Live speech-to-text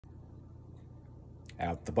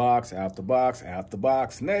Out the box, out the box, out the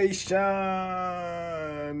box nation.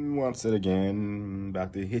 Once again,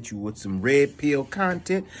 about to hit you with some red pill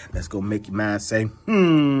content. That's gonna make your mind say,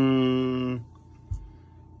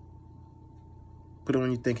 Put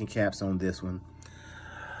on your thinking caps on this one.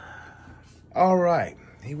 All right,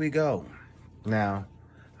 here we go. Now,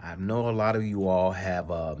 I know a lot of you all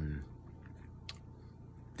have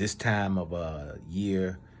this time of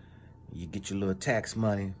year, you get your little tax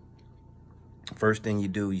money. First thing you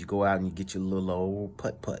do, you go out and you get your little old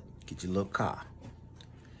putt-putt, get your little car.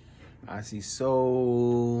 I see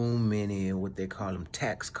so many, what they call them,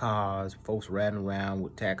 tax cars, folks riding around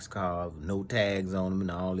with tax cars, no tags on them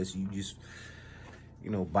and all this. You just,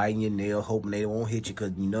 biting your nail, hoping they won't hit you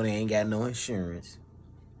because you know they ain't got no insurance.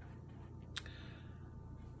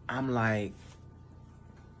 I'm like,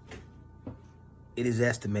 it is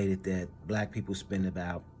estimated that black people spend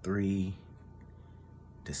about $3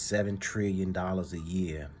 to $7 trillion a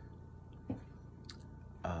year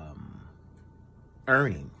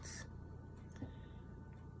earnings.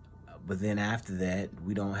 But then after that,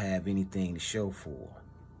 we don't have anything to show for.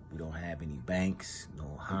 We don't have any banks,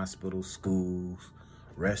 no hospitals, schools,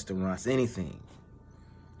 restaurants, anything.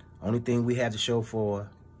 Only thing we have to show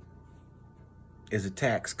for is a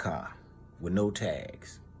tax car with no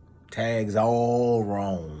tags. Tags all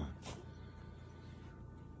wrong.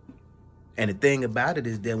 And the thing about it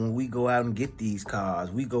is that when we go out and get these cars,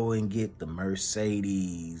 we go and get the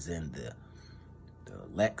Mercedes and the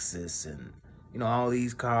Lexus and, all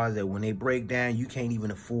these cars that when they break down, you can't even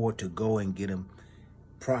afford to go and get them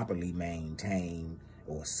properly maintained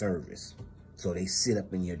or serviced. So they sit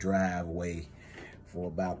up in your driveway for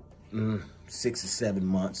about 6 or 7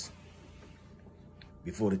 months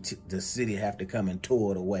before the city have to come and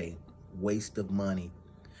tow it away. Waste of money,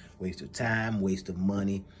 waste of time, waste of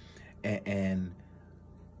money. And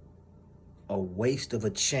a waste of a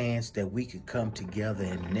chance that we could come together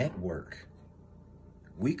and network.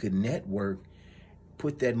 We could network,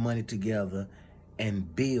 put that money together,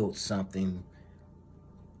 and build something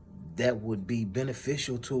that would be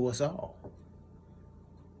beneficial to us all.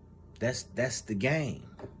 That's the game.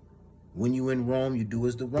 When you in Rome, you do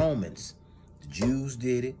as the Romans. The Jews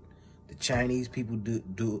did it. The Chinese people did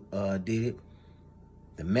it.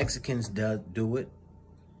 The Mexicans do it.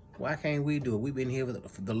 Why can't we do it? We've been here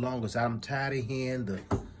for the longest. I'm tired of hearing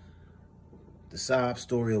the sob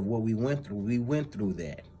story of what we went through. We went through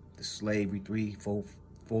that. The slavery,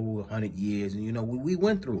 400 years, and we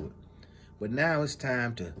went through it. But now it's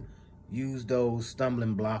time to use those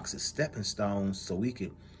stumbling blocks as stepping stones so we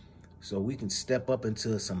can step up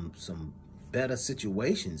into some better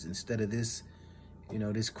situations instead of this,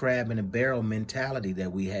 this crab in a barrel mentality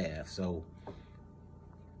that we have. So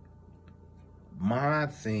my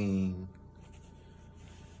thing,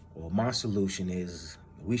 or my solution is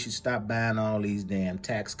we should stop buying all these damn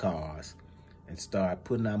tax cars and start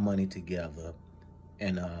putting our money together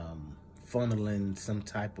and funneling some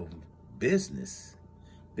type of businesses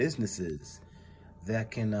that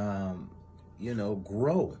can,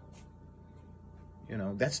 grow.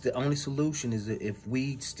 That's the only solution, is if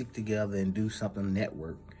we stick together and do something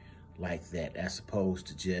network like that, as opposed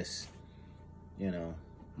to just,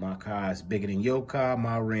 my car is bigger than your car,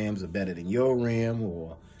 my rims are better than your rim,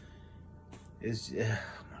 or it's just, oh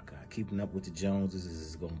my God, keeping up with the Joneses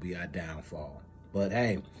is going to be our downfall. But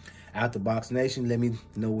hey, Out the Box Nation, let me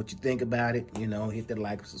know what you think about it. Hit that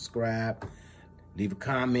like, subscribe, leave a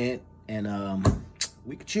comment, and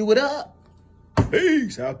we can chew it up.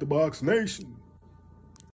 Peace, Out the Box Nation.